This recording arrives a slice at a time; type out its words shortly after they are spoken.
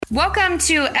Welcome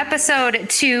to episode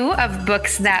 2 of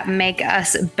Books That Make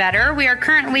Us Better. We are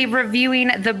currently reviewing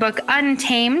the book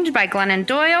Untamed by Glennon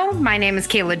Doyle. My name is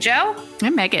Kayla Jo.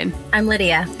 I'm Megan. I'm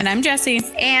Lydia. And I'm Jessie.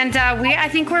 And I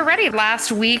think we're ready.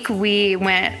 Last week, we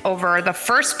went over the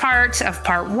first part of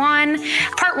part 1.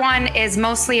 Part 1 is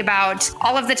mostly about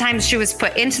all of the times she was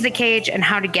put into the cage and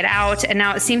how to get out. And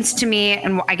now it seems to me,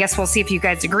 and I guess we'll see if you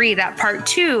guys agree, that part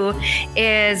 2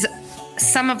 is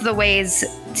some of the ways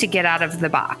to get out of the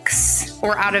box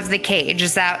or out of the cage.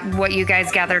 Is that what you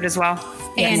guys gathered as well?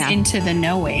 And into the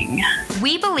knowing.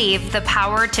 We believe the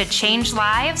power to change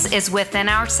lives is within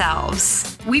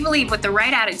ourselves. We believe with the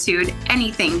right attitude,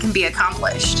 anything can be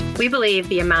accomplished. We believe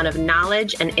the amount of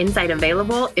knowledge and insight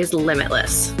available is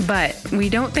limitless. But we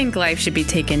don't think life should be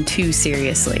taken too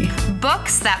seriously.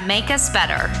 Books that make us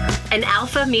better. An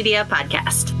Alpha Media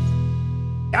podcast.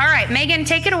 All right, Megan,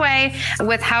 take it away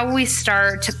with how we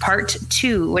start part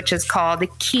 2, which is called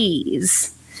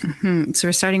Keys. So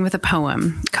we're starting with a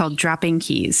poem called Dropping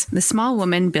Keys. The small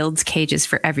woman builds cages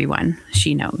for everyone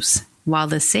she knows, while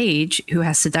the sage, who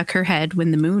has to duck her head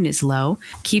when the moon is low,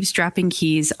 keeps dropping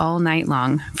keys all night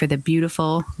long for the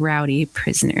beautiful, rowdy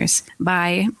prisoners.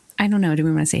 By, I don't know, do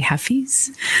we want to say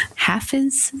Hafiz?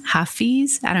 Hafiz?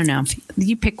 I don't know.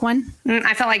 You pick one?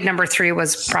 I felt like number 3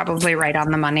 was probably right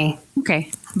on the money. Okay.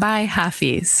 By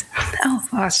Hafiz. Oh,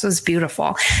 this was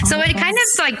beautiful. So it kind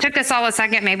of took us all a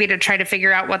second maybe to try to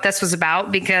figure out what this was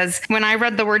about, because when I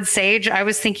read the word sage, I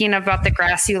was thinking about the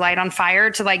grass you light on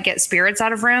fire to get spirits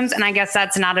out of rooms. And I guess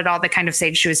that's not at all the kind of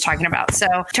sage she was talking about. So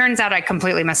turns out I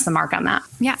completely missed the mark on that.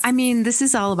 Yeah. I mean, this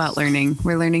is all about learning.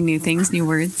 We're learning new things, new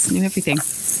words, new everything.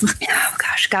 Oh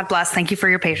gosh, God bless. Thank you for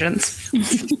your patience.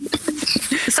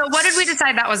 So what did we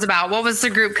decide that was about? What was the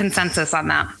group consensus on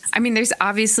that? I mean, there's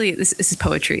obviously, this is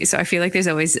poetry. So I feel like it's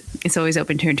always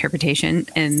open to interpretation,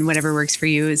 and whatever works for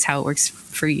you is how it works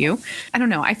for you. I don't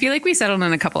know. I feel like we settled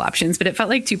on a couple options, but it felt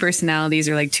like 2 personalities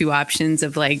or 2 options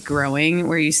of growing,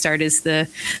 where you start as the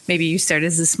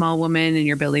small woman and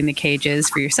you're building the cages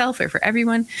for yourself or for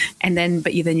everyone. And then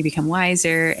you become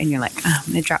wiser and you're like, oh,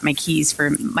 I'm going to drop my keys for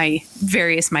my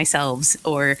various myselves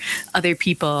or other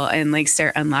people and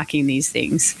start unlocking these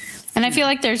things. And I feel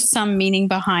like there's some meaning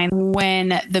behind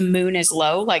when the moon is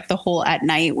low, the whole at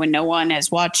night when no one is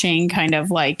watching, kind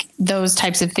of those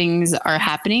types of things are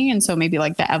happening. And so maybe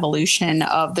the evolution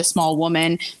of the small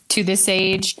woman to this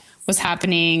age was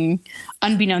happening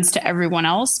unbeknownst to everyone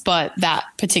else, but that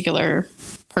particular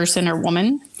person or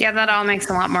woman. Yeah, that all makes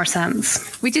a lot more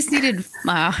sense. We just needed,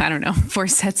 4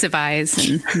 sets of eyes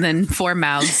and then 4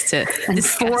 mouths to and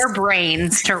 4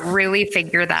 brains to really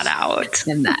figure that out.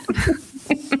 And that.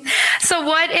 So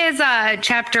what is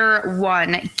chapter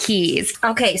 1, Keys?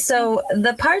 Okay, so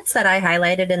the parts that I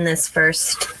highlighted in this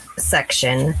first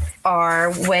section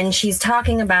are when she's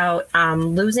talking about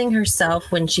losing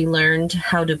herself when she learned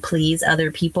how to please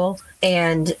other people,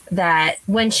 and that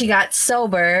when she got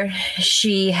sober,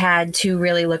 she had to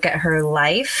really look at her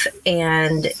life,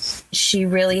 and she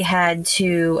really had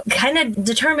to kind of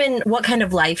determine what kind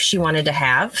of life she wanted to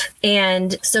have.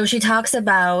 And so she talks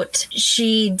about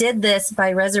she did this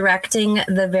by resurrecting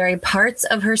the very parts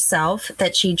of herself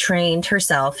that she trained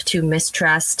herself to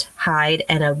mistrust, hide,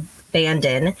 and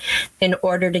abandon in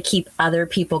order to keep other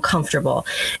people comfortable.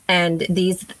 And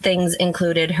these things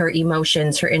included her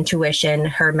emotions, her intuition,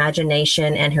 her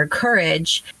imagination, and her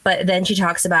courage. But then she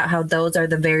talks about how those are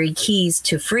the very keys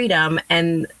to freedom,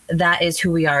 and that is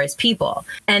who we are as people.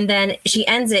 And then she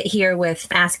ends it here with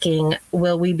asking,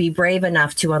 will we be brave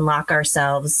enough to unlock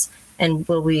ourselves? And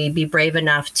will we be brave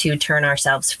enough to turn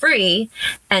ourselves free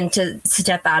and to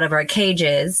step out of our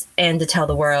cages and to tell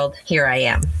the world, here I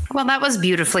am? Well, that was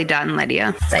beautifully done,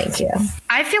 Lydia. Thank you.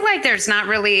 I feel like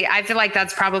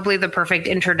that's probably the perfect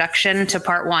introduction to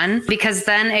part 1, because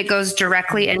then it goes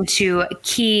directly into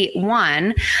key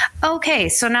 1. Okay,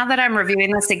 so now that I'm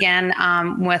reviewing this again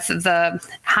with the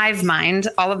hive mind,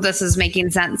 all of this is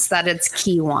making sense that it's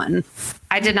key 1.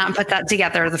 I did not put that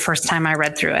together the first time I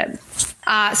read through it.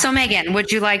 So Megan,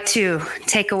 would you like to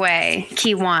take away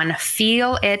key 1,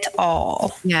 feel it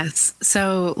all? Yes.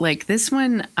 So this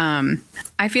one,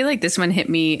 I feel like this one hit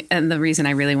me. And the reason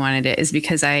I really wanted it is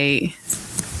because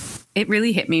it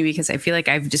really hit me because I feel like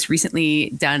I've just recently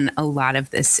done a lot of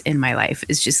this in my life,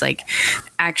 is just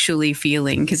actually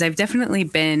feeling, because I've definitely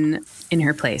been in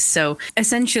her place. So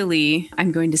essentially,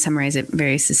 I'm going to summarize it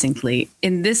very succinctly.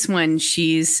 In this one,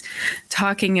 she's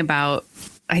talking about,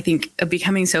 I think,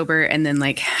 becoming sober, and then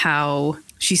how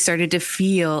she started to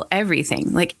feel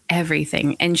everything, like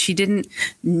everything. And she didn't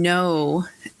know,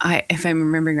 if I'm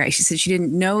remembering right, she said she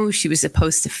didn't know she was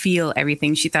supposed to feel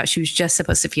everything. She thought she was just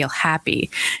supposed to feel happy,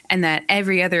 and that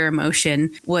every other emotion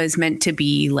was meant to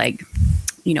be like,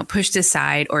 pushed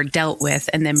aside or dealt with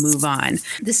and then move on.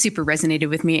 This super resonated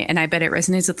with me. And I bet it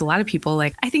resonates with a lot of people.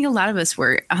 Like, I think a lot of us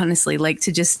were honestly like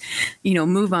to just,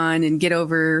 move on and get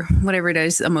over whatever it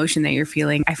is emotion that you're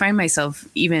feeling. I find myself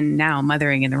even now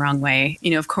mothering in the wrong way.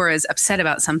 If Cora's upset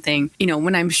about something,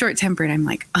 when I'm short tempered, I'm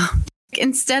like, oh,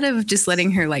 instead of just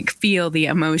letting her like feel the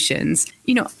emotions,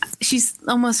 she's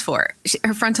almost 4.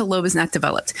 Her frontal lobe is not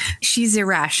developed. She's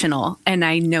irrational. And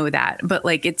I know that, but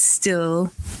like,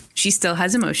 she still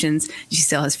has emotions. She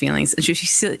still has feelings. And she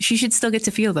should still get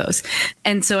to feel those.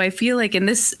 And so I feel like in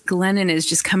this, Glennon is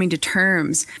just coming to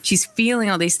terms. She's feeling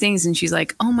all these things. And she's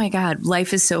like, oh my God,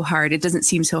 life is so hard. It doesn't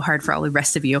seem so hard for all the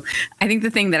rest of you. I think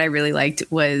the thing that I really liked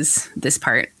was this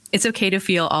part. It's okay to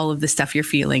feel all of the stuff you're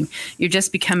feeling. You're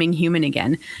just becoming human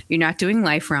again. You're not doing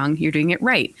life wrong. You're doing it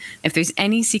right. If there's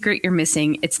any secret you're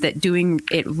missing, it's that doing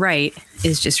it right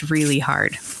is just really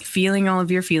hard. Feeling all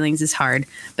of your feelings is hard,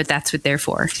 but that's what they're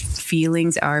for.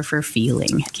 Feelings are for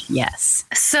feeling. Yes.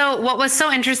 So what was so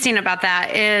interesting about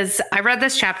that is I read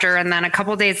this chapter, and then a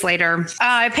couple days later,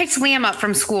 I picked Liam up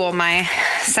from school, my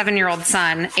 7-year-old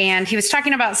son, and he was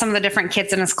talking about some of the different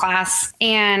kids in his class.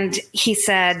 And he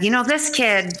said, this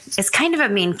kid is kind of a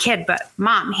mean kid, but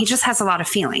Mom, he just has a lot of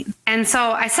feeling. And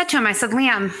so I said to him,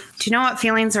 Liam, do you know what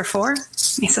feelings are for?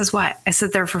 He says, what? I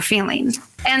said, they're for feeling.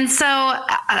 And so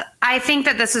I think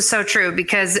that this is so true,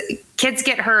 because kids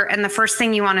get hurt and the first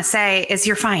thing you want to say is,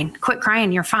 you're fine. Quit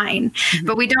crying. You're fine. Mm-hmm.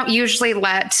 But we don't usually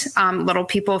let little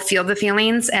people feel the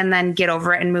feelings and then get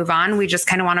over it and move on. We just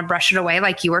kind of want to brush it away,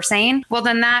 like you were saying. Well,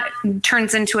 then that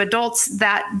turns into adults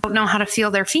that don't know how to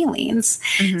feel their feelings.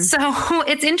 Mm-hmm. So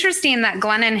it's interesting that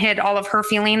Glennon hid all of her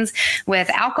feelings with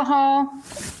alcohol,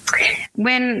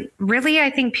 when really I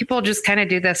think people just kind of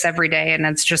do this every day, and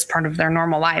it's just part of their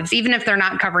normal lives, even if they're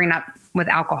not covering up with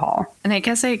alcohol. And I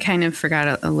guess I kind of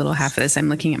forgot a little half of this. I'm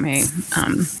looking at my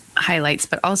highlights,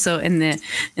 but also in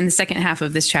the second half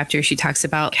of this chapter, she talks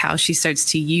about how she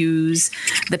starts to use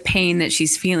the pain that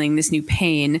she's feeling, this new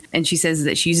pain, and she says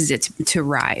that she uses it to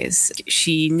rise.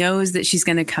 She knows that she's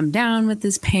going to come down with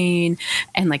this pain,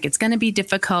 and like it's going to be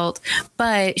difficult,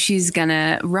 but she's going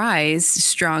to rise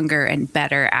stronger and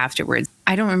better afterwards.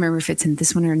 I don't remember if it's in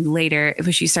this one or later,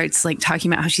 but she starts like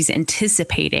talking about how she's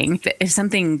anticipating that if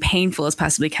something painful is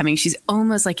possibly coming, she's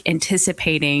almost like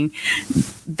anticipating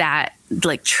that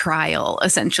like trial,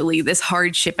 essentially this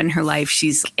hardship in her life.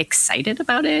 She's excited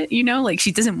about it, like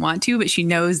she doesn't want to, but she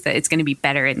knows that it's going to be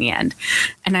better in the end.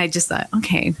 And I just thought,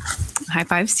 okay, high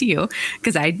fives to you,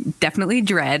 because I definitely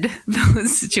dread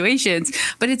those situations.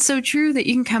 But it's so true that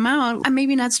you can come out,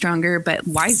 maybe not stronger, but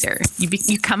wiser.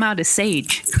 You come out a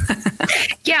sage.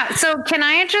 Yeah. So can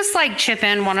I just like chip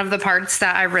in one of the parts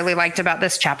that I really liked about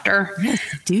this chapter? Yes,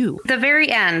 do. The very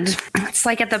end, it's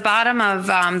like at the bottom of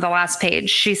the last page,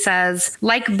 she says,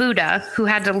 like Buddha, who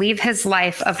had to leave his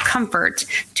life of comfort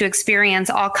to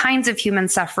experience all kinds of human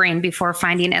suffering before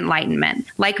finding enlightenment.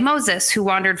 Like Moses, who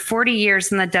wandered 40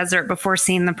 years in the desert before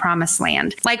seeing the promised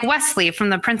land. Like Wesley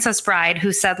from The Princess Bride,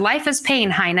 who said, life is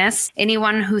pain, Highness.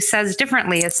 Anyone who says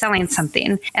differently is selling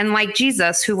something. And like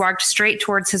Jesus, who walked straight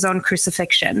towards his own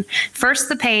crucifixion. First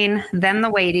the pain, then the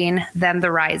waiting, then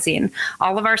the rising.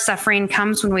 All of our suffering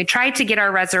comes when we try to get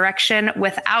our resurrection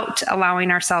without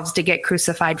allowing ourselves to get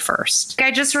crucified first.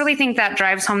 I just really think that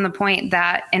drives home the point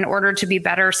that in order to be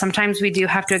better, sometimes we do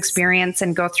have to experience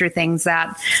and go through things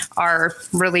that are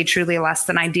really, truly less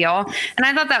than ideal. And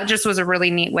I thought that just was a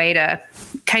really neat way to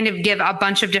kind of give a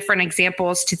bunch of different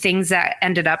examples to things that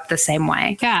ended up the same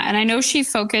way. Yeah. And I know she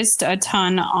focused a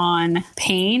ton on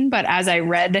pain, but as I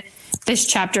read this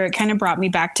chapter, it kind of brought me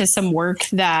back to some work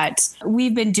that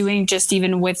we've been doing just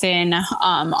even within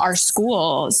our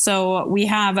school. So we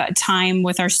have a time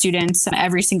with our students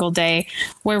every single day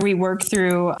where we work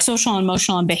through social,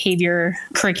 emotional, and behavior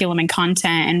curriculum and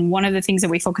content. And one of the things that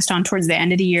we focused on towards the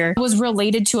end of the year was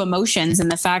related to emotions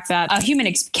and the fact that a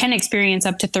human can experience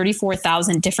up to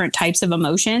 34,000 different types of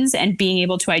emotions, and being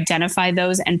able to identify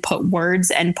those and put words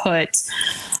and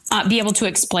be able to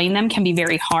explain them can be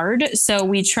very hard. So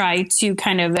we try to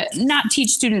kind of not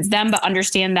teach students them, but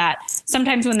understand that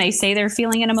sometimes when they say they're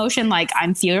feeling an emotion, like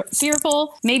I'm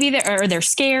fearful, maybe they're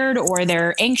scared or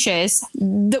they're anxious,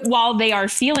 while they are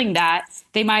feeling that,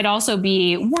 they might also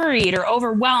be worried or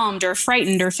overwhelmed or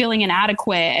frightened or feeling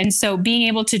inadequate. And so being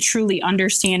able to truly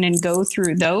understand and go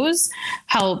through those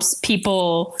helps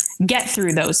people get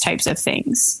through those types of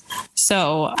things.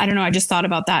 So I don't know. I just thought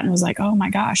about that and was like, oh my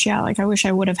gosh, yeah, like I wish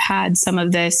I would have had some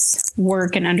of this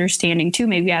work and understanding too,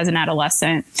 maybe as an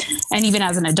adolescent and even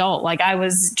as an adult. Like I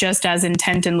was just as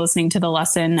intent in listening to the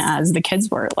lesson as the kids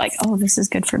were, like, oh, this is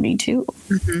good for me too.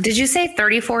 Mm-hmm. Did you say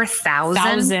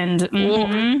 34,000?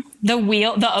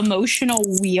 The emotional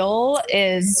wheel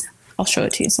is, I'll show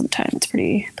it to you sometime. It's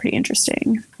pretty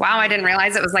interesting. Wow, I didn't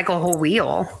realize it was like a whole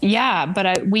wheel. Yeah,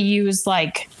 but we use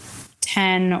like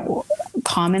 10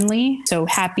 commonly. So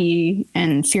happy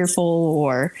and fearful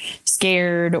or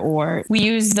scared, or we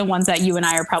use the ones that you and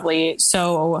I are probably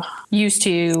so used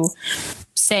to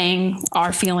saying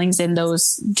our feelings in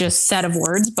those just set of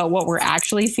words. But what we're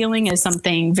actually feeling is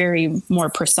something very more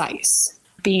precise.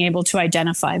 Being able to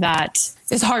identify that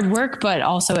is hard work, but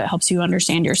also it helps you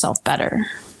understand yourself better.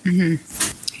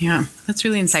 Mm-hmm. Yeah, that's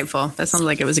really insightful. That sounds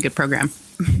like it was a good program.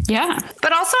 Yeah.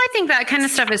 But also I think that kind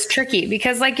of stuff is tricky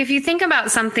because like if you think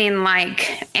about something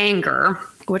like anger,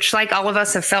 which like all of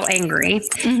us have felt angry,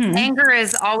 anger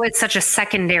is always such a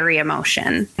secondary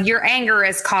emotion. Your anger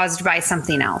is caused by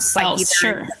something else. Like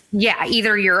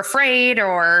either you're afraid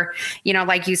or, you know,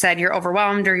 like you said, you're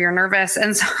overwhelmed or you're nervous.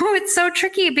 And so it's so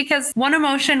tricky because one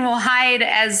emotion will hide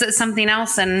as something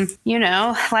else. And, you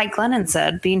know, like Glennon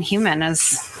said, being human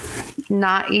is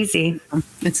not easy.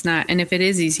 It's not. And if it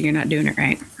is easy, you're not doing it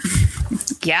right.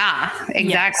 Yeah,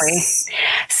 exactly. Yes.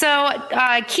 So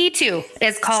key 2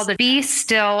 is called Be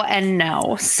Still and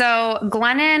Know. So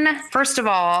Glennon, first of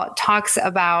all, talks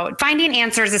about finding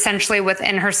answers essentially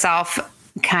within herself.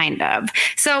 Kind of.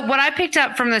 So what I picked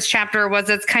up from this chapter was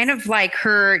it's kind of like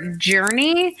her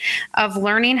journey of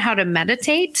learning how to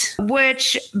meditate,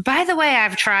 which, by the way,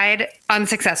 I've tried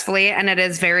unsuccessfully, and it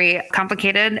is very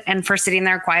complicated. And for sitting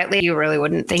there quietly, you really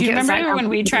wouldn't think. Do you it was remember when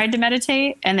we tried to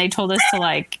meditate and they told us to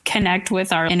like connect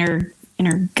with our inner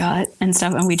gut and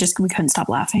stuff, and we couldn't stop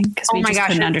laughing because we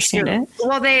couldn't understand it.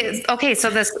 Well,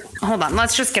 so hold on,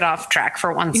 let's just get off track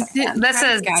for 1 second. This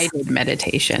is guided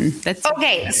meditation. That's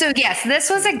okay. So yes,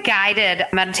 this was a guided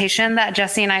meditation that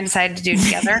Jesse and I decided to do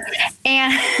together.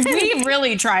 And we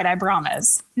really tried, I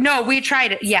promise. No, we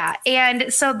tried it. Yeah.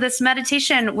 And so this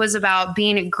meditation was about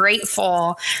being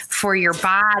grateful for your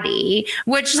body,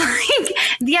 which like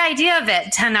the idea of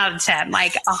it, 10 out of 10,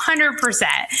 like 100%.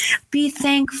 Be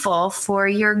thankful for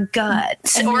your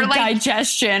gut and or your like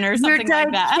digestion or something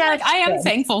like that. Like, I am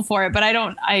thankful for it, but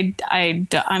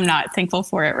I'm not thankful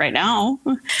for it right now.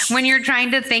 When you're trying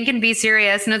to think and be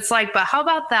serious and it's like, but how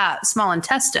about that small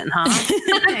intestine, huh?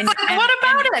 What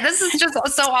about it? This is just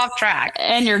so off track.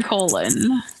 And your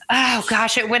colon. Oh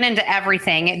gosh, it went into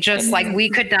everything. It just like we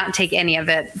could not take any of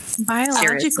it. Biologically,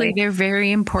 seriously. They're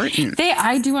very important.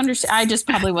 I do understand. I just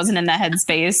probably wasn't in the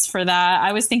headspace for that.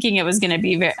 I was thinking it was going to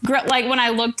be like when I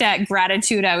looked at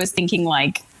gratitude, I was thinking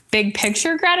like big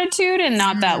picture gratitude, and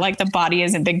not that like the body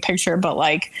isn't big picture, but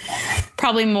like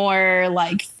probably more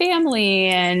like family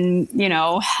and, you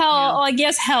know, health, like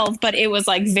yes, health, but it was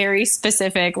like very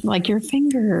specific, like your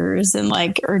fingers and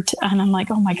like, and I'm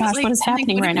like, oh my gosh, like, what is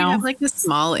happening right now? You have like a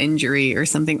small injury or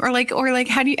something, or like,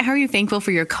 how are you thankful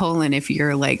for your colon if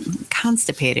you're like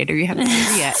constipated or you have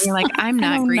diarrhea? You're like, I'm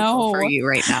not grateful for you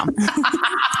right now.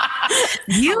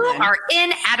 You are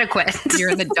inadequate. You're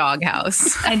in the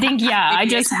doghouse. I think, I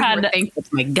just had thankful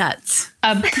for my guts.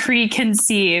 A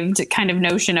preconceived kind of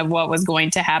notion of what was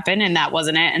going to happen, and that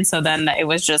wasn't it. And so then it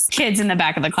was just kids in the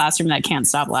back of the classroom that can't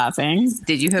stop laughing.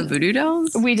 Did you have voodoo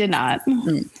dolls? We did not.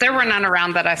 There were none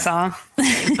around that I saw.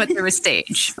 But there was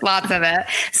stage. Lots of it.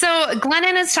 So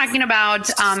Glennon is talking about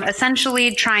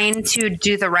essentially trying to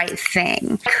do the right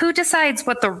thing. Who decides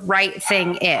what the right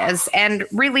thing is? And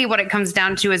really what it comes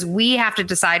down to is we have to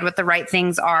decide what the right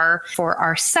things are for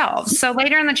ourselves. So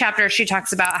later in the chapter, she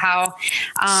talks about how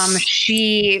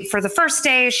for the first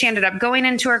day, she ended up going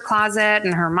into her closet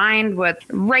and her mind would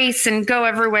race and go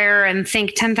everywhere and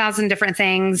think 10,000 different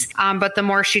things. But the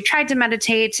more she tried to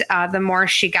meditate, the more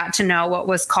she got to know what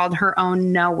was called her own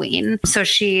knowing. So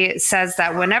she says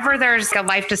that whenever there's a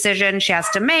life decision she has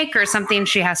to make or something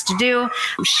she has to do,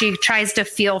 she tries to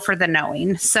feel for the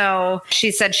knowing. So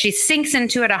she said she sinks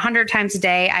into it 100 times a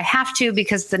day. I have to,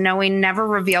 because the knowing never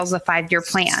reveals a 5-year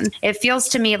plan. It feels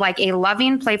to me like a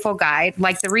loving, playful guide.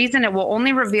 Like the reason it will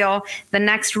only reveal the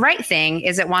next right thing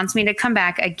is it wants me to come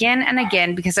back again and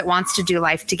again because it wants to do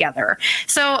life together.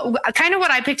 So kind of what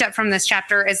I picked up from this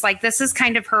chapter is like, this is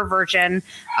kind of her version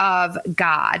of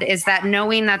God, is that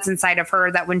knowing that's inside of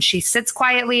her, that when she sits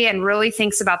quietly and really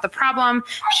thinks about the problem,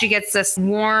 she gets this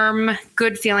warm,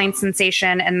 good feeling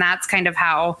sensation. And that's kind of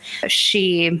how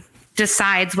she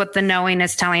decides what the knowing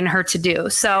is telling her to do.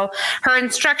 So her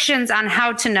instructions on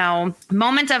how to know: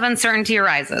 moment of uncertainty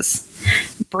arises.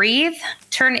 Breathe,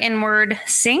 turn inward,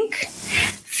 sink,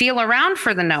 feel around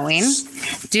for the knowing,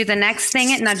 do the next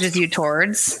thing it nudges you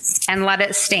towards, and let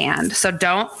it stand. So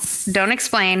don't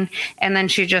explain. And then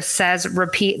she just says,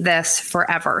 repeat this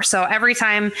forever. So every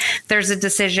time there's a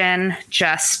decision,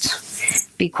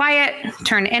 just be quiet,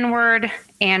 turn inward,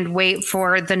 and wait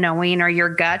for the knowing or your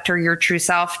gut or your true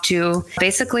self to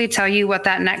basically tell you what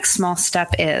that next small step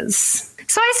is.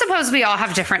 So I suppose we all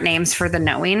have different names for the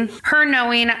knowing. Her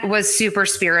knowing was super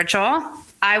spiritual.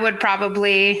 I would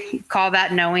probably call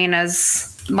that knowing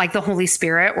as like the Holy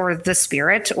Spirit or the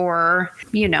Spirit or,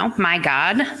 my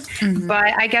God. Mm-hmm.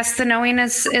 But I guess the knowing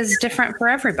is different for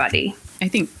everybody. I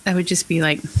think that would just be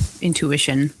like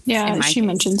intuition. Yeah, she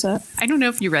mentions it. I don't know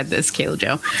if you read this, Kayla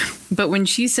Jo, but when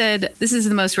she said, this is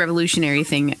the most revolutionary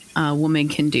thing a woman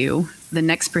can do, the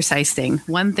next precise thing,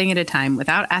 one thing at a time,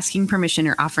 without asking permission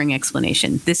or offering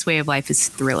explanation. This way of life is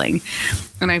thrilling.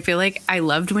 And I feel like I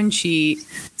loved when she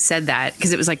said that,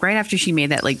 because it was like right after she made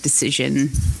that like decision,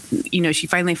 she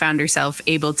finally found herself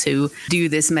able to do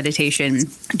this meditation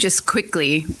just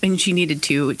quickly when she needed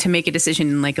to make a decision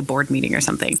in like a board meeting or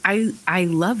something. I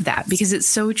love that, because it's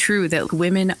so true that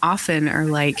women often are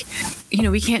like,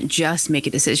 we can't just make a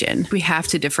decision. We have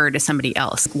to defer to somebody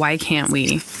else. Why can't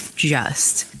we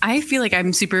just? I feel like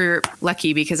I'm super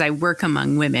lucky because I work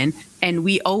among women and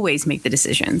we always make the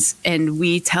decisions and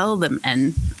we tell them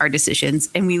and our decisions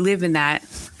and we live in that,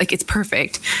 like, it's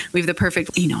perfect. We have the perfect,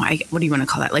 what do you want to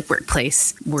call that? Like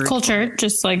workplace culture,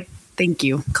 just like. Thank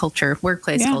you. Culture,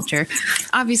 workplace culture.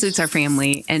 Obviously, it's our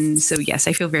family. And so, yes,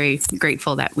 I feel very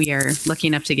grateful that we are lucky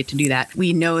enough to get to do that.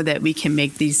 We know that we can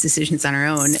make these decisions on our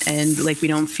own. And like, we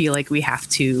don't feel like we have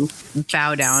to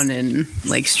bow down and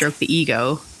like stroke the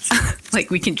ego. Like,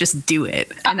 we can just do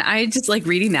it. And I just like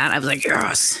reading that. I was like,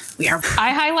 yes, we are.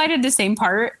 I highlighted the same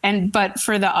part. But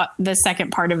for the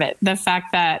second part of it, the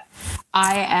fact that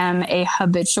I am a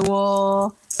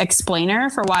habitual explainer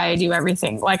for why I do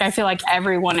everything. Like, I feel like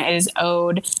everyone is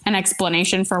owed an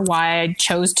explanation for why I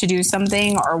chose to do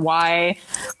something or why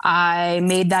I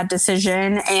made that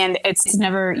decision. And it's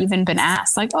never even been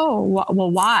asked like, oh,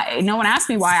 well, why? No one asked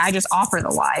me why. I just offer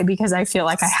the why because I feel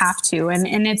like I have to.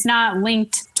 And it's not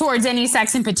linked towards any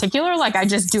sex in particular. Like, I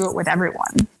just do it with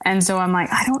everyone. And so I'm like,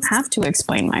 I don't have to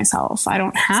explain myself. I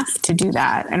don't have to do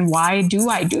that. And why do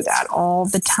I do that all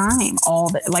the time?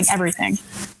 Like everything.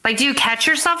 Like, do you catch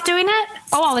yourself doing it?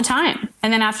 Oh, all the time.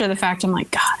 And then after the fact, I'm like,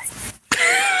 God,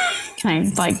 can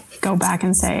I like go back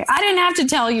and say, I didn't have to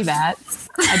tell you that.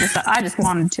 I just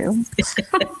wanted to.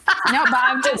 No, but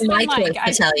I'm just my choice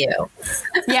to tell you.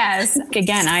 Yes.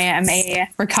 Again, I am a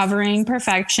recovering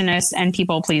perfectionist and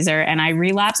people pleaser, and I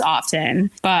relapse often,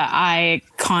 but I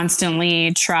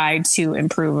constantly try to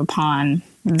improve upon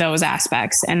those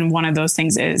aspects. And one of those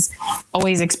things is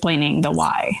always explaining the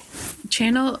why.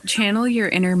 Channel your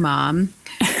inner mom.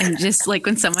 And just like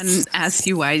when someone asks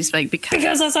you why, just like,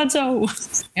 because I said so.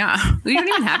 Yeah. We don't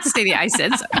even have to say the I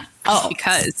said so. Oh,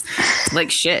 because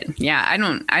like shit. Yeah. I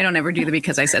don't ever do the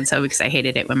because I said so, because I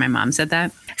hated it when my mom said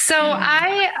that. So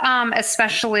I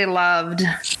especially loved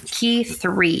key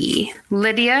 3.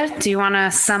 Lydia, do you want to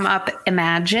sum up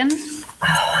Imagine?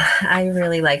 Oh, I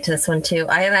really liked this one too.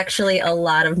 I have actually a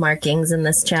lot of markings in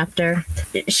this chapter.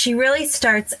 She really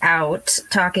starts out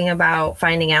talking about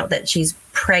finding out that she's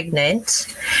pregnant,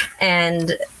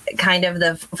 and kind of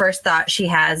the first thought she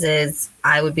has is,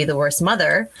 I would be the worst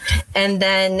mother. And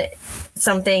then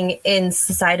something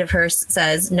inside of her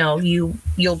says, no,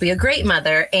 you'll be a great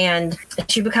mother. And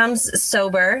she becomes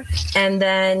sober, and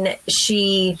then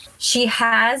she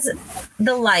has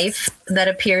the life that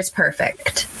appears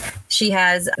perfect. She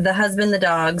has the husband, the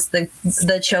dogs,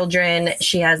 the children.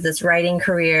 She has this writing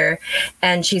career,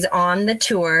 and she's on the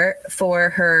tour for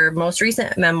her most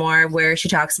recent memoir, where she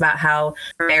talks about how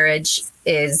her marriage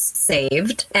is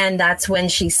saved. And that's when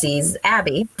she sees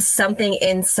Abby. Something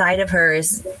inside of her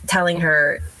is telling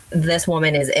her, this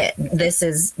woman is it. This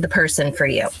is the person for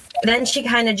you. Then she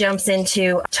kind of jumps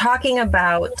into talking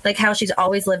about like how she's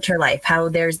always lived her life, how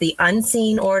there's the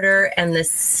unseen order and the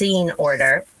seen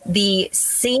order. The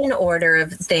seen order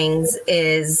of things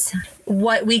is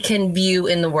what we can view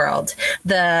in the world.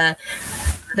 The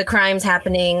crimes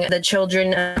happening, the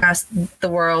children across the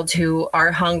world who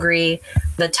are hungry,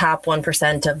 the top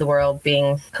 1% of the world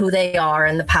being who they are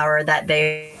and the power that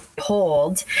they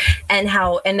hold, and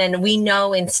then we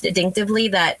know instinctively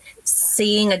that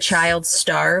seeing a child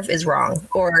starve is wrong,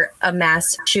 or a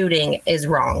mass shooting is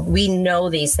wrong. We know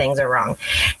these things are wrong.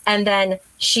 And then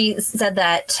she said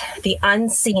that the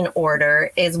unseen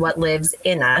order is what lives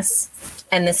in us.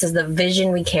 And this is the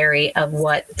vision we carry of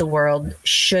what the world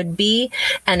should be.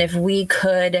 And if we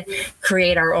could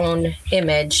create our own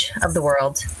image of the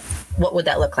world, what would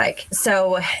that look like?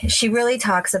 So she really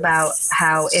talks about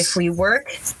how if we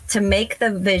work to make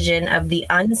the vision of the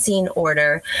unseen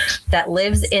order that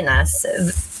lives in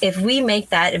us, if we make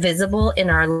that visible in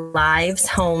our lives,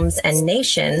 homes, and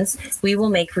nations, we will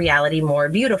make reality more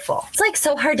beautiful. It's like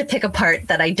so hard to pick apart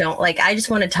that I don't like. I just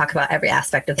want to talk about every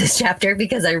aspect of this chapter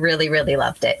because I really, really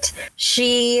loved it.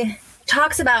 She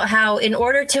talks about how in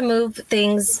order to move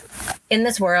things in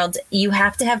this world, you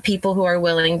have to have people who are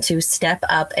willing to step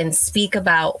up and speak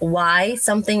about why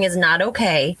something is not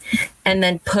okay and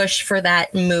then push for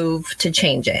that move to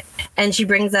change it. And she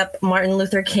brings up Martin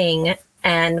Luther King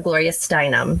and Gloria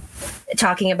Steinem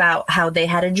talking about how they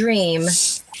had a dream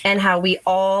and how we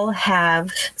all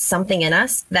have something in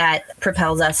us that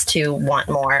propels us to want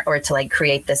more or to like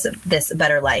create this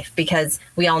better life, because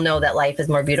we all know that life is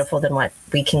more beautiful than what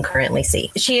we can currently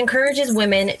see. She encourages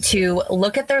women to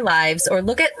look at their lives or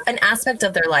look at an aspect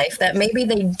of their life that maybe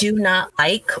they do not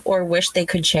like or wish they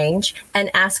could change,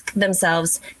 and ask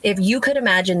themselves, if you could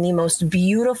imagine the most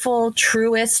beautiful,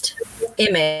 truest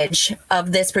image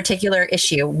of this particular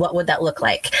issue, what would that look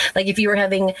like? Like if you were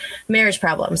having marriage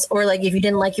problems, or like if you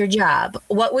didn't like your job,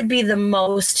 what would be the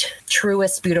most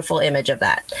truest, beautiful image of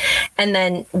that? And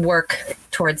then work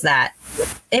towards that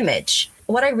image.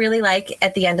 What I really like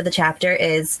at the end of the chapter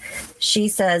is she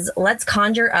says, let's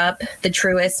conjure up the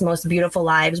truest, most beautiful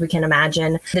lives we can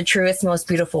imagine, the truest, most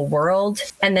beautiful world,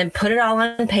 and then put it all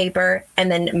on paper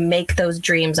and then make those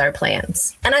dreams our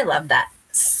plans. And I love that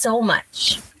so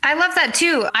much. I love that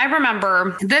too. I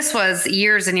remember this was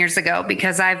years and years ago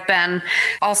because I've been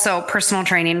also personal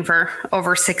training for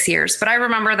over 6 years. But I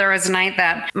remember there was a night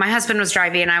that my husband was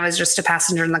driving and I was just a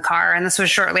passenger in the car. And this was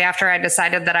shortly after I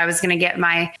decided that I was going to get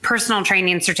my personal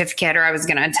training certificate, or I was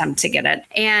going to attempt to get it.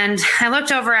 And I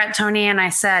looked over at Tony and I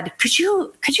said, could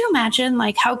you imagine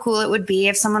like how cool it would be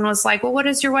if someone was like, well, what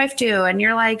does your wife do? And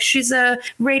you're like, she's a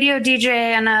radio DJ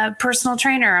and a personal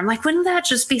trainer. I'm like, wouldn't that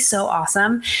just be so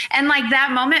awesome? And like that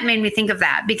moment made me think of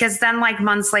that, because then like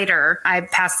months later, I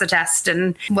passed the test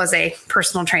and was a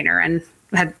personal trainer and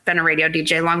had been a radio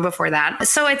DJ long before that.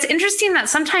 So it's interesting that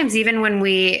sometimes even when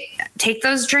we take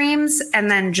those dreams and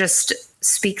then just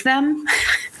speak them,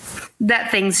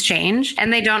 that things change,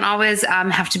 and they don't always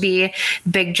have to be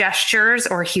big gestures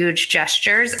or huge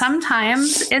gestures.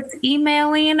 Sometimes it's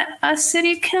emailing a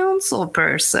city council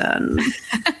person.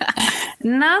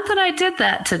 Not that I did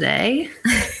that today.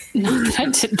 I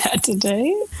did that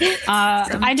today.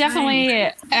 I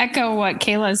definitely echo what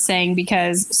Kayla's saying,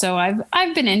 because so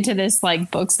I've been into this like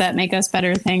books that make us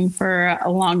better thing for a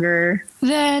longer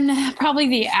than probably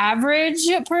the average.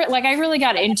 Like I really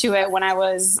got into it when I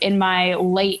was in my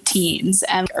late teens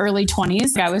and early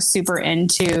 20s. I was super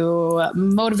into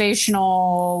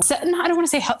motivational, I don't want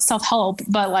to say self-help,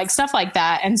 but like stuff like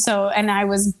that. And I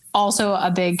was also a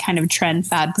big kind of trend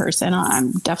fad person.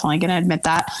 I'm definitely going to admit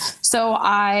that. So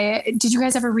did you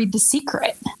guys ever read The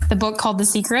Secret? The book called The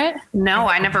Secret? No,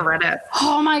 I never read it.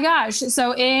 Oh my gosh.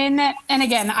 So and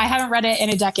again, I haven't read it in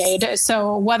a decade,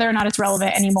 so whether or not it's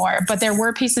relevant anymore, but there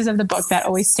were pieces of the book that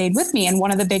always stayed with me. And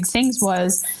one of the big things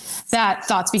was that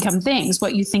thoughts become things.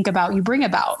 What you think about, you bring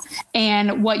about,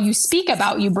 and what you speak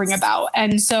about, you bring about.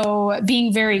 And so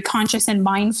being very conscious and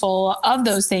mindful of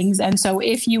those things. And so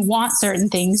if you want certain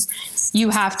things, you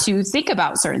have to think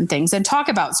about certain things and talk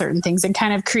about certain things and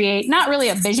kind of create not really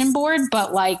a vision board,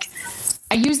 but like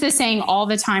I use this saying all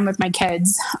the time with my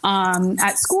kids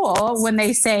at school when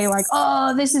they say like,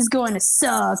 oh, this is going to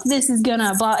suck. This is going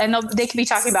to blah. And they could be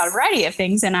talking about a variety of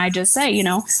things. And I just say,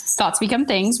 thoughts become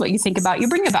things. What you think about, you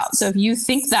bring about. So if you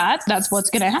think that, that's what's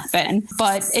going to happen.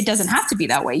 But it doesn't have to be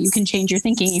that way. You can change your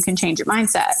thinking. You can change your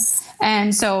mindset.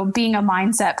 And so being a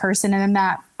mindset person, and in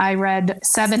that I read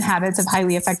 7 Habits of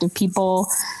Highly Effective People.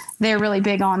 They're really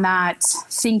big on that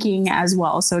thinking as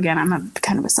well. So again, I'm a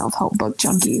kind of a self-help book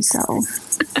junkie. So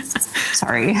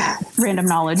sorry, random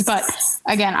knowledge. But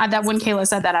again, that when Kayla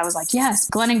said that, I was like, yes.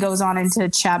 Glennon goes on into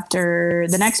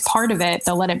the next part of it,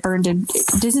 the Let It Burn.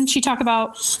 Doesn't she talk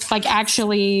about like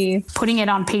actually putting it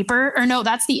on paper? Or no,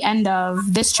 that's the end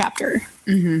of this chapter.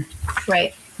 Mm-hmm.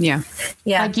 Right. Yeah.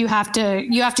 Yeah. Like you have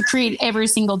to create every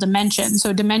single dimension.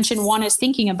 So dimension 1 is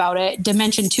thinking about it,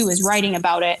 dimension 2 is writing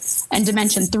about it, and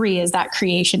dimension 3 is that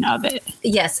creation of it.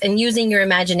 Yes, and using your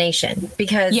imagination,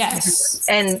 because Yes.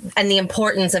 and the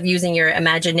importance of using your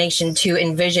imagination to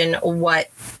envision what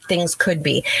things could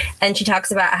be. And she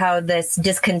talks about how this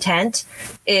discontent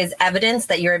is evidence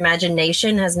that your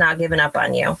imagination has not given up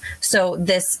on you. So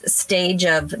this stage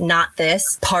of not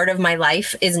this part of my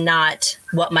life is not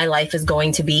what my life is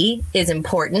going to be is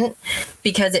important,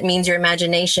 because it means your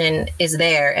imagination is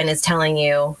there and is telling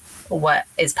you what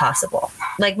is possible.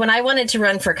 Like when I wanted to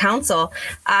run for council,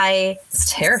 I was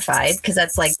terrified, because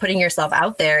that's like putting yourself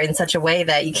out there in such a way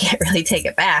that you can't really take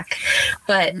it back.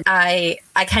 But I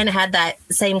kind of had that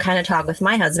same kind of talk with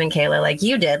my husband, Kayla, like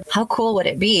you did. How cool would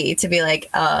it be to be like,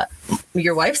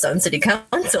 your wife's on city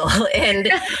council?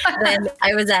 And then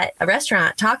I was at a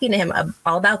restaurant talking to him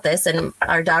all about this, and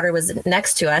our daughter was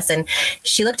next to us, and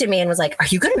she looked at me and was like, are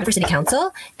you going to run for city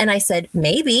council? And I said,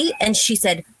 maybe. And she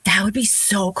said, that would be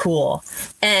so cool.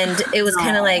 And it was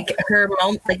kind of like her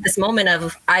moment, like this moment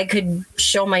of, I could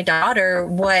show my daughter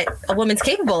what a woman's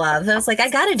capable of. I was like,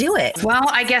 I got to do it. Well,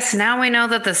 I guess now we know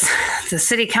that the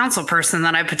city council person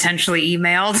that I potentially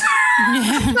emailed,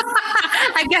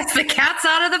 I guess the cat's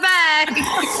out of the bag.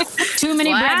 Too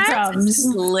many breadcrumbs.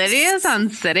 Lydia's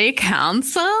on city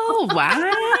council? What?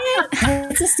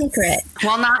 It's a secret.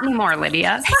 Well, not anymore,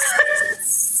 Lydia.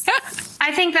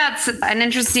 I think that's an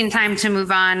interesting time to move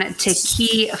on to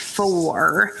key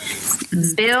 4,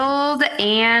 build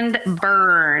and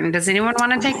burn. Does anyone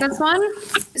want to take this one?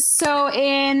 So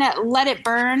in Let It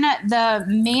Burn, the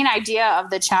main idea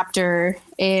of the chapter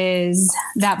is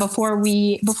that before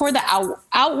the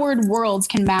outward worlds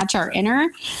can match our inner,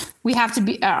 we have to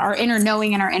be our inner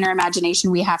knowing and our inner imagination.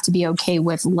 We have to be okay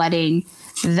with letting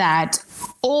that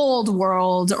old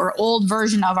world or old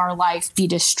version of our life be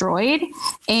destroyed,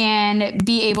 and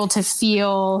be able to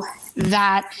feel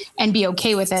that and be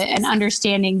okay with it, and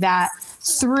understanding that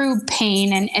through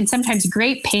pain and sometimes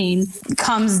great pain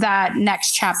comes that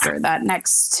next chapter, that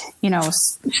next,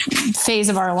 phase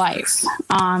of our life.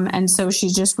 And so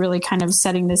she's just really kind of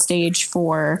setting the stage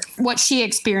for what she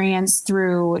experienced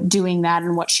through doing that,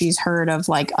 and what she's heard of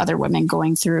like other women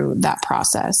going through that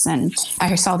process. And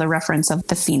I saw the reference of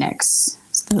the phoenix.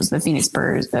 Those the phoenix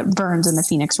burns and the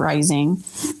phoenix rising,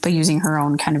 but using her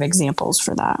own kind of examples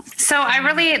for that. So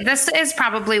this is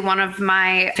probably one of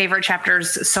my favorite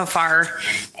chapters so far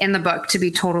in the book, to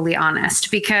be totally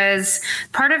honest, because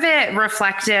part of it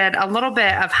reflected a little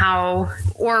bit of how,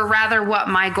 or rather what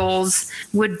my goals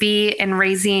would be in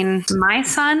raising my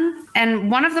son. And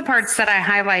one of the parts that I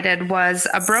highlighted was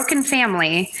a broken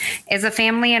family is a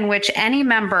family in which any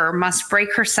member must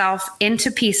break herself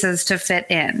into pieces to fit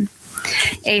in.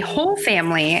 A whole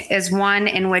family is one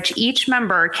in which each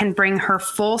member can bring her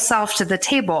full self to the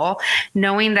table,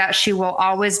 knowing that she will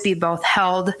always be both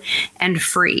held and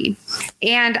free.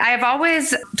 And I've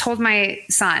always told my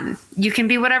son, you can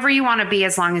be whatever you want to be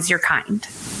as long as you're kind.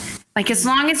 Like, as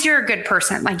long as you're a good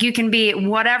person, like you can be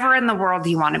whatever in the world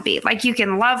you want to be. Like, you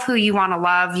can love who you want to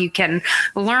love. You can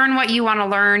learn what you want to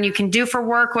learn. You can do for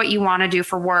work what you want to do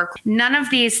for work. None of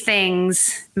these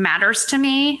things matters to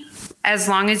me, as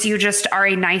long as you just are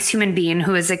a nice human being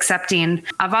who is accepting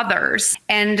of others.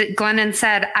 And Glennon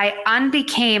said, I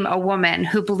unbecame a woman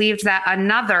who believed that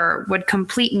another would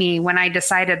complete me when I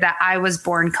decided that I was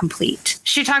born complete.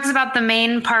 She talks about the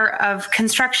main part of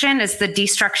construction is the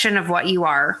destruction of what you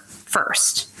are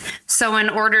first. So in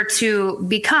order to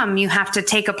become, you have to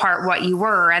take apart what you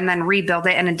were and then rebuild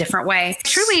it in a different way.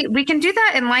 Truly, we can do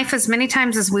that in life as many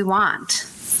times as we want.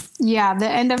 Yeah, the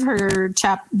end of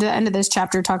the end of this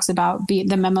chapter talks about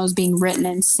the memos being written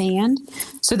in sand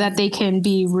so that they can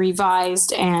be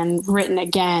revised and written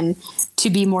again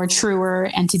to be more truer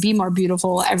and to be more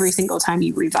beautiful every single time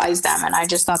you revise them. And I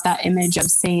just thought that image of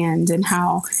sand and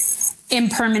how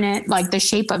impermanent like the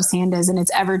shape of sand is, and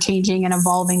it's ever changing and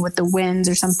evolving with the winds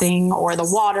or something, or the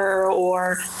water,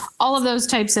 or all of those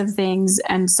types of things.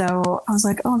 And so I was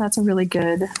like, oh, that's a really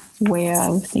good way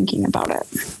of thinking about it.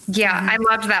 Yeah, I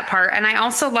loved that part. And I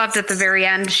also loved at the very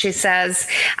end, she says,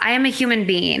 I am a human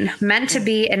being meant to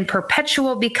be in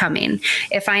perpetual becoming.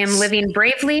 If I am living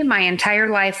bravely, my entire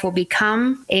life will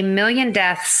become a million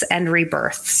deaths and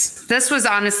rebirths. This was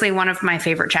honestly one of my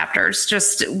favorite chapters.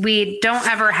 Just, we don't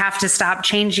ever have to stop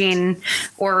changing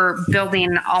or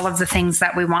building all of the things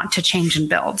that we want to change and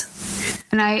build.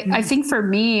 And I think for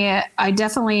me, I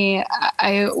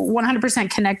 100%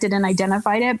 connected and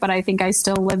identified it, but I think I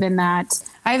still live in that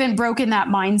I haven't broken that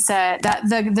mindset. That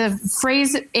the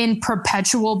phrase "in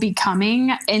perpetual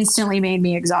becoming" instantly made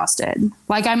me exhausted.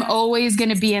 Like I'm always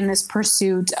going to be in this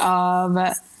pursuit of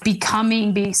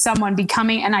being someone,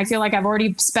 and I feel like I've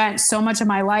already spent so much of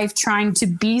my life trying to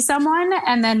be someone,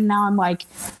 and then now I'm like,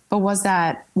 but was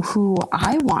that who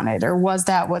I wanted, or was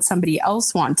that what somebody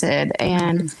else wanted?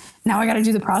 And now I got to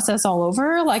do the process all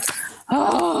over. Like,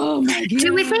 oh my God.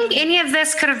 Do we think any of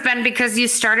this could have been because you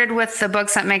started with the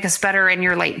books that make us better in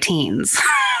your late teens?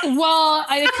 Well,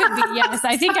 it could be, yes.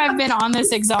 I think I've been on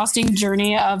this exhausting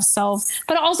journey of self,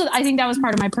 but also I think that was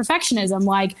part of my perfectionism.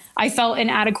 Like I felt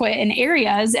inadequate in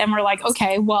areas, and we're like,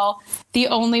 okay, well, the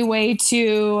only way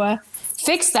to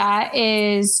fix that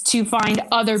is to find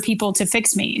other people to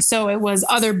fix me. So it was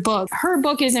other books. Her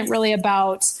book isn't really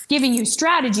about giving you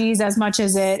strategies as much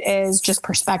as it is just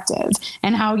perspective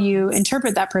and how you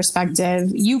interpret that perspective.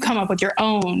 You come up with your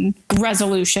own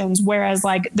resolutions. Whereas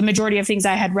like the majority of things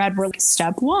I had read were like,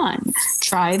 step 1,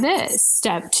 try this.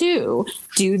 Step 2,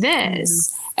 do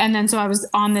this. And then so I was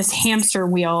on this hamster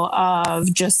wheel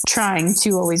of just trying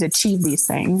to always achieve these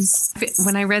things.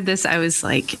 When I read this, I was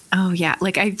like, oh yeah,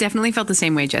 like I definitely felt the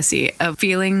same way, Jessie, of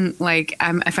feeling like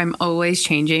if I'm always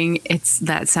changing,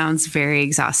 that sounds very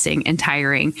exhausting and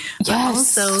tiring. Yes. But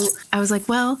also I was like,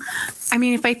 well, I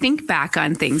mean, if I think back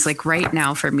on things like right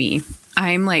now for me,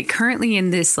 I'm like currently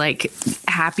in this like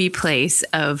happy place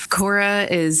of Cora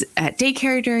is at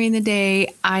daycare during the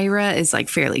day. Ira is like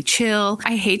fairly chill.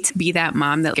 I hate to be that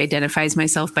mom that like, identifies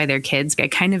myself by their kids. I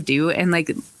kind of do. And like,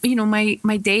 you know, my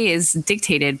day is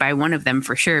dictated by one of them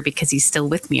for sure, because he's still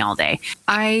with me all day.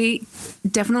 I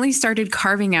definitely started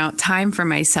carving out time for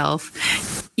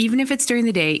myself, even if it's during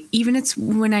the day, even if it's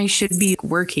when I should be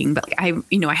working. But I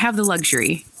have the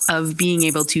luxury of being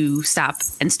able to stop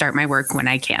and start my work when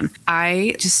I can.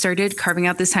 I just started carving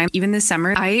out this time. Even this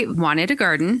summer, I wanted a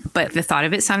garden, but the thought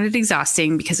of it sounded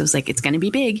exhausting because I was like, it's going to be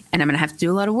big and I'm going to have to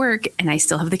do a lot of work and I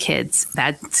still have the kids.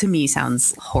 That to me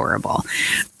sounds horrible.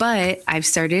 But I've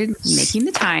started making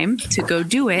the time to go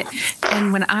do it.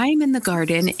 And when I'm in the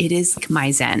garden, it is like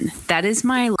my zen. That is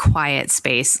my quiet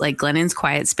space, like Glennon's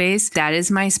quiet space. That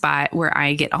is my spot where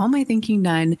I get all my thinking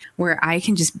done, where I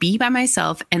can just be by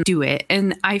myself and do it.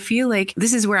 And I feel like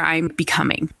this is where I'm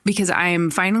becoming, because I am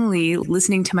finally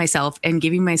listening to myself and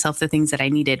giving myself the things that I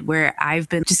needed, where I've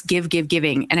been just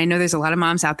giving. And I know there's a lot of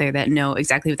moms out there that know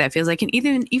exactly what that feels like. And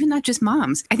even not just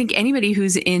moms. I think anybody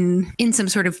who's in some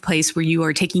sort of place where you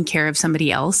are taking care of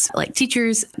somebody else, like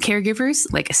teachers,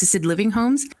 caregivers, like assisted living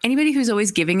homes, anybody who's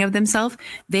always giving of themselves,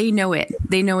 they know it.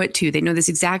 They know it too. They know this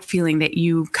exact feeling that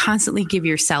you constantly give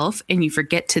yourself and you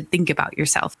forget to think about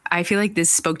yourself. I feel like this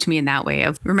spoke to me in that way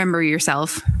of remember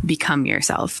yourself, become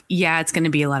yourself. Yeah, it's going to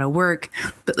be a lot of work,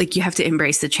 but like you have to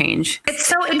embrace the change. It's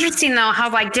so interesting though,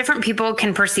 how like different people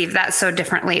can perceive that so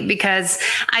differently, because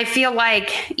I feel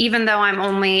like even though I'm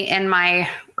only in my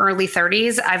early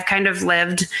 30s, I've kind of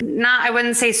lived, I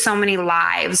wouldn't say so many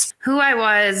lives. Who I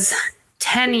was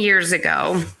 10 years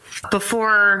ago,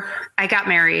 before I got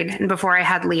married and before I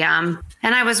had Liam,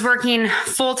 and I was working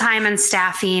full time in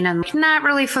staffing and not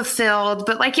really fulfilled,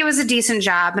 but like it was a decent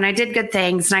job and I did good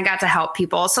things and I got to help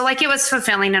people. So like it was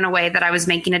fulfilling in a way that I was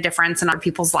making a difference in other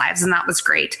people's lives, and that was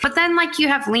great. But then like you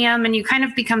have Liam and you kind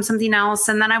of become something else.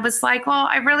 And then I was like, well,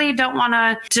 I really don't want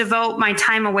to devote my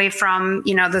time away from,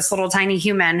 this little tiny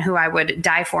human who I would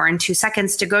die for in 2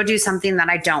 seconds to go do something that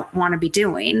I don't want to be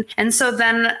doing. And so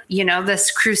then,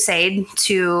 this crusade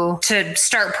to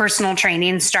start personal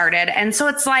training started. And so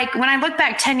it's like when I look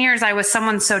back 10 years, I was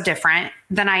someone so different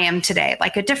than I am today,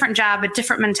 like a different job, a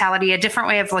different mentality, a different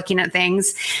way of looking at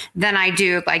things than I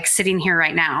do like sitting here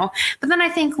right now. But then I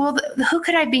think, well, who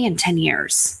could I be in 10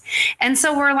 years? And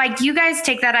so we're like, you guys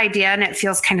take that idea and it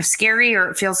feels kind of scary or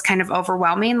it feels kind of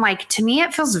overwhelming. Like to me,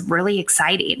 it feels really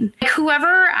exciting. Like,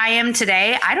 whoever I am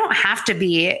today, I don't have to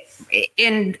be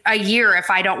in a year if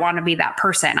I don't want to be that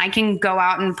person. I can go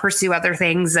out and pursue other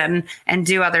things and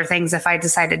do other things if I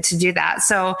decided to do that.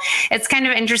 So it's kind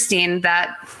of interesting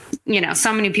that,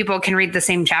 so many people can read the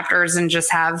same chapters and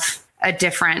just have a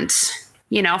different,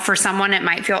 for someone it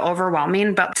might feel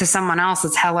overwhelming, but to someone else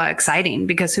it's hella exciting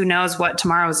because who knows what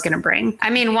tomorrow is going to bring. I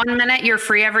mean, 1 minute you're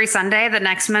free every Sunday, the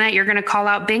next minute you're going to call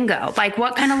out bingo. Like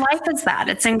what kind of life is that?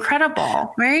 It's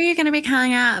incredible. Where are you going to be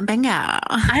calling out bingo?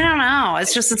 I don't know.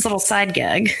 It's just this little side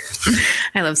gig.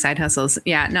 I love side hustles.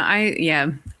 Yeah, no,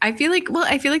 I feel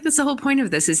like that's the whole point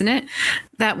of this, isn't it?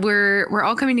 That we're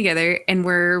all coming together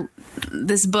and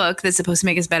this book that's supposed to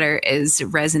make us better is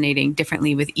resonating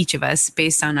differently with each of us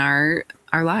based on our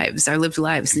lives, our lived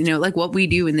lives, like what we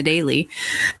do in the daily.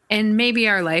 And maybe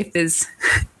our life is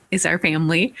our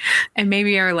family, and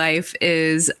maybe our life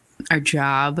is our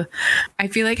job. I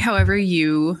feel like however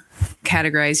you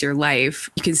categorize your life,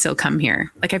 you can still come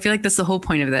here. Like, I feel like that's the whole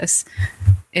point of this,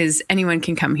 is anyone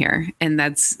can come here. And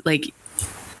that's like,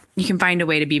 you can find a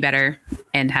way to be better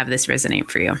and have this resonate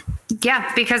for you.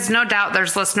 Yeah, because no doubt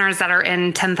there's listeners that are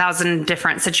in 10,000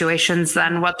 different situations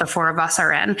than what the four of us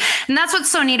are in. And that's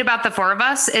what's so neat about the four of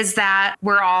us, is that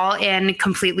we're all in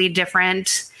completely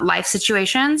different life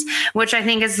situations, which I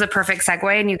think is the perfect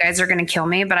segue. And you guys are going to kill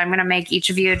me, but I'm going to make each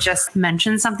of you just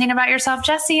mention something about yourself.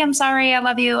 Jesse, I'm sorry. I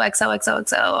love you.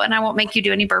 XOXOXO. And I won't make you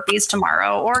do any burpees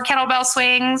tomorrow or kettlebell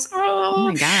swings. Oh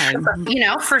my God. You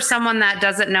know, for someone that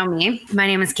doesn't know me, my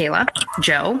name is Kayla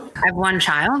Joe. I have one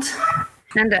child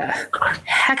and a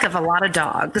heck of a lot of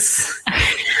dogs.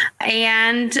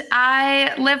 And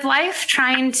I live life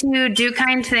trying to do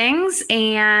kind things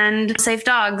and save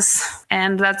dogs.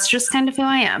 And that's just kind of who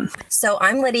I am. So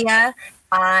I'm Lydia.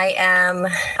 I am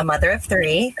a mother of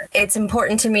 3. It's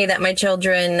important to me that my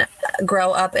children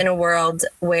grow up in a world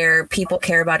where people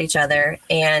care about each other,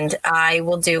 and I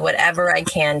will do whatever I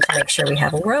can to make sure we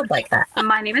have a world like that.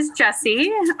 My name is Jessie.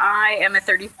 I am a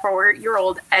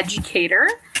 34-year-old educator,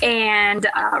 and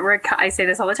I say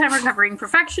this all the time, recovering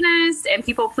perfectionist and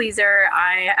people pleaser.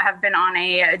 I have been on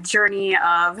a journey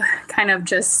of kind of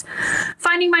just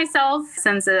finding myself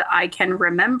since I can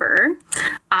remember.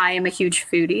 I am a huge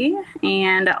foodie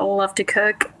and love to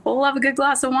cook, love a good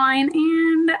glass of wine,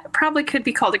 and probably could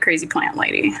be called a crazy plant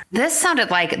lady. This sounded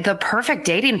like the perfect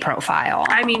dating profile.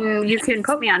 I mean, you can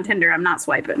put me on Tinder. I'm not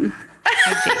swiping.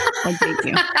 I date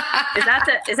you.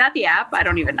 Is that the app? I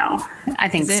don't even know. I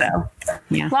think so.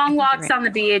 Yeah. Long walks on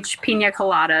the beach, pina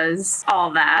coladas,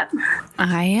 all that.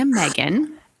 I am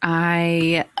Megan.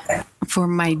 For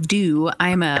my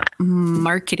I'm a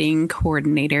marketing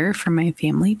coordinator for my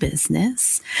family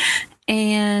business.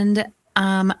 And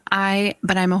I'm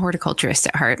a horticulturist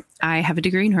at heart. I have a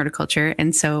degree in horticulture.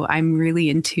 And so I'm really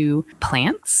into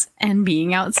plants and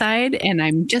being outside. And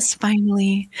I'm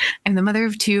the mother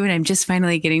of 2, and I'm just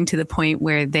finally getting to the point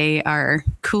where they are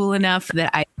cool enough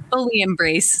that I fully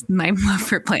embrace my love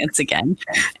for plants again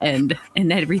and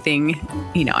everything,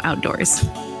 outdoors.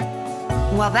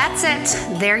 Well, that's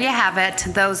it. There you have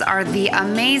it. Those are the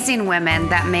amazing women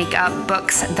that make up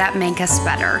Books That Make Us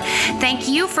Better. Thank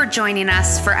you for joining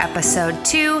us for episode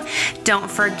 2.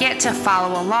 Don't forget to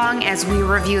follow along as we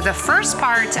review the first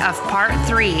part of part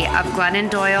 3 of Glennon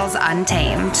Doyle's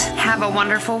Untamed. Have a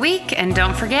wonderful week, and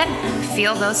don't forget,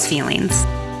 feel those feelings.